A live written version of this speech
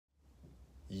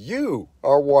You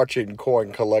are watching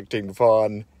Coin Collecting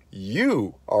Fun.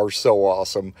 You are so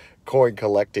awesome. Coin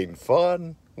Collecting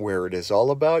Fun, where it is all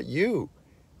about you.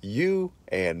 You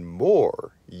and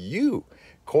more you.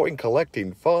 Coin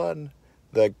Collecting Fun,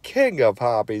 the king of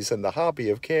hobbies and the hobby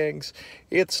of kings.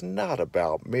 It's not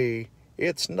about me.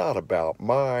 It's not about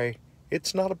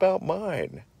it's not about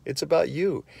mine. It's about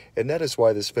you. And that is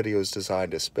why this video is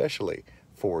designed especially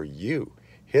for you.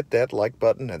 Hit that like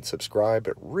button and subscribe.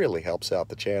 It really helps out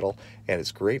the channel and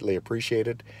is greatly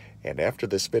appreciated. And after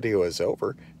this video is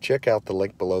over, check out the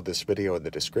link below this video in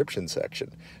the description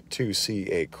section to see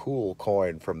a cool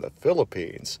coin from the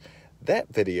Philippines.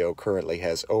 That video currently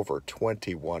has over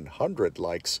 2,100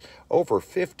 likes, over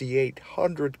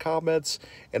 5,800 comments,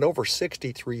 and over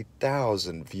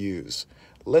 63,000 views.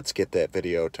 Let's get that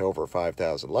video to over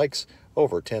 5,000 likes,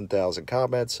 over 10,000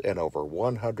 comments, and over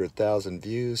 100,000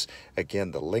 views.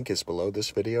 Again, the link is below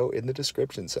this video in the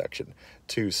description section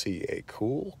to see a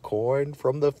cool coin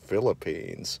from the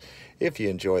Philippines. If you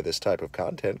enjoy this type of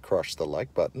content, crush the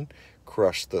like button,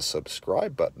 crush the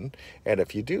subscribe button, and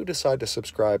if you do decide to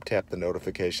subscribe, tap the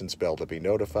notifications bell to be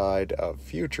notified of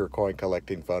future coin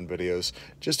collecting fun videos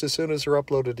just as soon as they're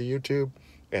uploaded to YouTube.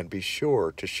 And be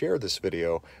sure to share this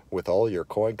video with all your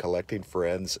coin collecting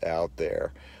friends out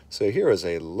there. So here is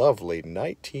a lovely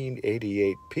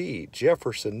 1988p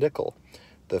Jefferson nickel.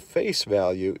 The face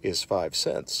value is 5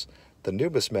 cents. The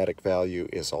numismatic value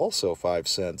is also 5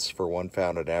 cents for one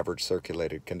found in average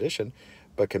circulated condition,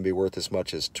 but can be worth as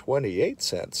much as 28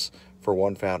 cents for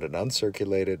one found in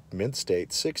uncirculated mint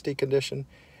state 60 condition,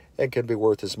 and can be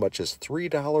worth as much as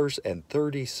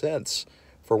 $3.30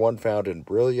 for one found in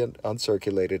brilliant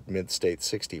uncirculated mint state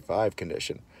 65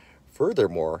 condition.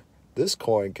 Furthermore, this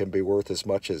coin can be worth as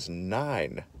much as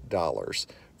 $9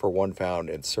 for one found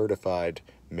in certified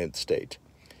mint state.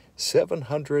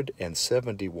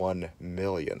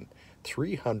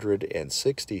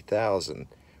 771,360,000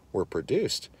 were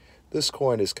produced. This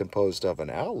coin is composed of an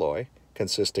alloy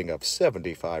consisting of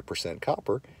 75%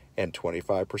 copper and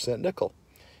 25% nickel.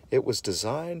 It was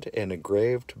designed and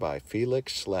engraved by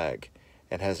Felix Schlag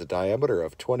and has a diameter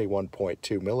of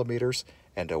 21.2 millimeters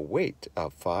and a weight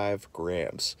of 5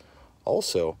 grams.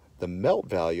 Also, the melt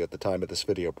value at the time of this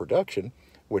video production,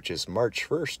 which is March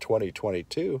 1st,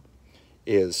 2022,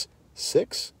 is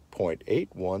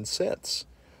 6.81 cents.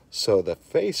 So the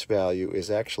face value is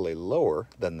actually lower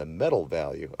than the metal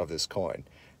value of this coin.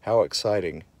 How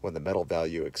exciting when the metal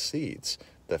value exceeds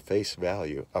the face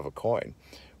value of a coin.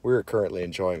 We're currently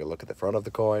enjoying a look at the front of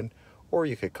the coin, or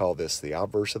you could call this the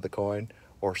obverse of the coin,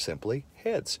 or simply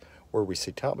heads, where we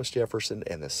see Thomas Jefferson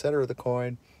in the center of the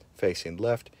coin, facing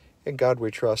left, and God We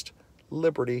Trust,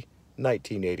 Liberty,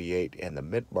 1988, and the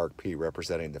mint mark P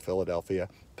representing the Philadelphia,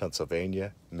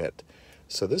 Pennsylvania Mint.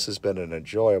 So this has been an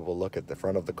enjoyable look at the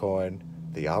front of the coin,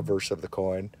 the obverse of the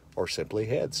coin, or simply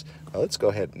heads. Now let's go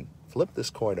ahead and flip this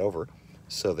coin over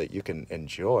so that you can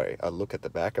enjoy a look at the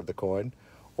back of the coin,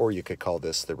 or you could call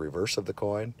this the reverse of the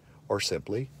coin, or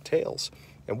simply tails.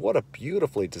 And what a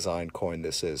beautifully designed coin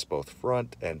this is, both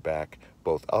front and back,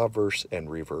 both obverse and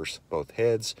reverse, both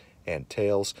heads and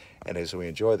tails. And as we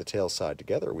enjoy the tail side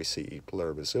together, we see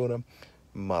Pluribus Unum,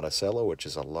 Monticello, which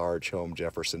is a large home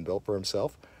Jefferson built for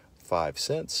himself, 5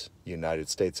 cents, United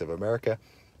States of America.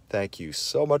 Thank you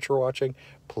so much for watching.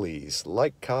 Please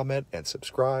like, comment, and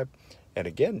subscribe. And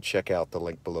again, check out the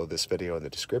link below this video in the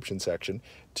description section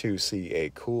to see a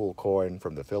cool coin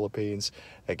from the Philippines.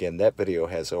 Again, that video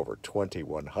has over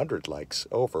 2,100 likes,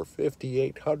 over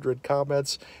 5,800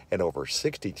 comments, and over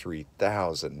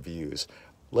 63,000 views.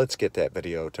 Let's get that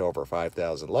video to over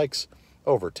 5,000 likes,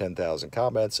 over 10,000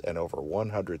 comments, and over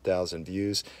 100,000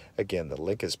 views. Again, the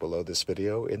link is below this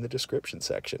video in the description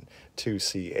section to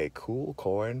see a cool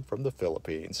coin from the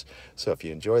Philippines. So if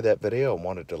you enjoyed that video and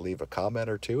wanted to leave a comment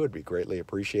or two, it'd be greatly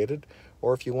appreciated.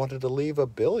 Or if you wanted to leave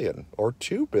 1 billion or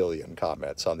 2 billion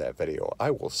comments on that video, I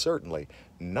will certainly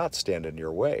not stand in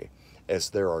your way,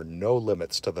 as there are no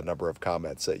limits to the number of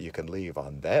comments that you can leave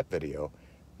on that video,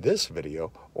 this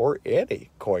video, or any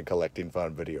coin collecting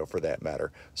fun video for that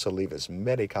matter. So leave as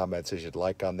many comments as you'd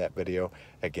like on that video.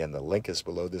 Again, the link is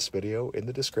below this video in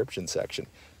the description section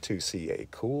to see a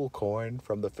cool coin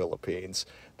from the Philippines.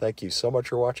 Thank you so much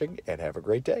for watching and have a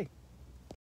great day.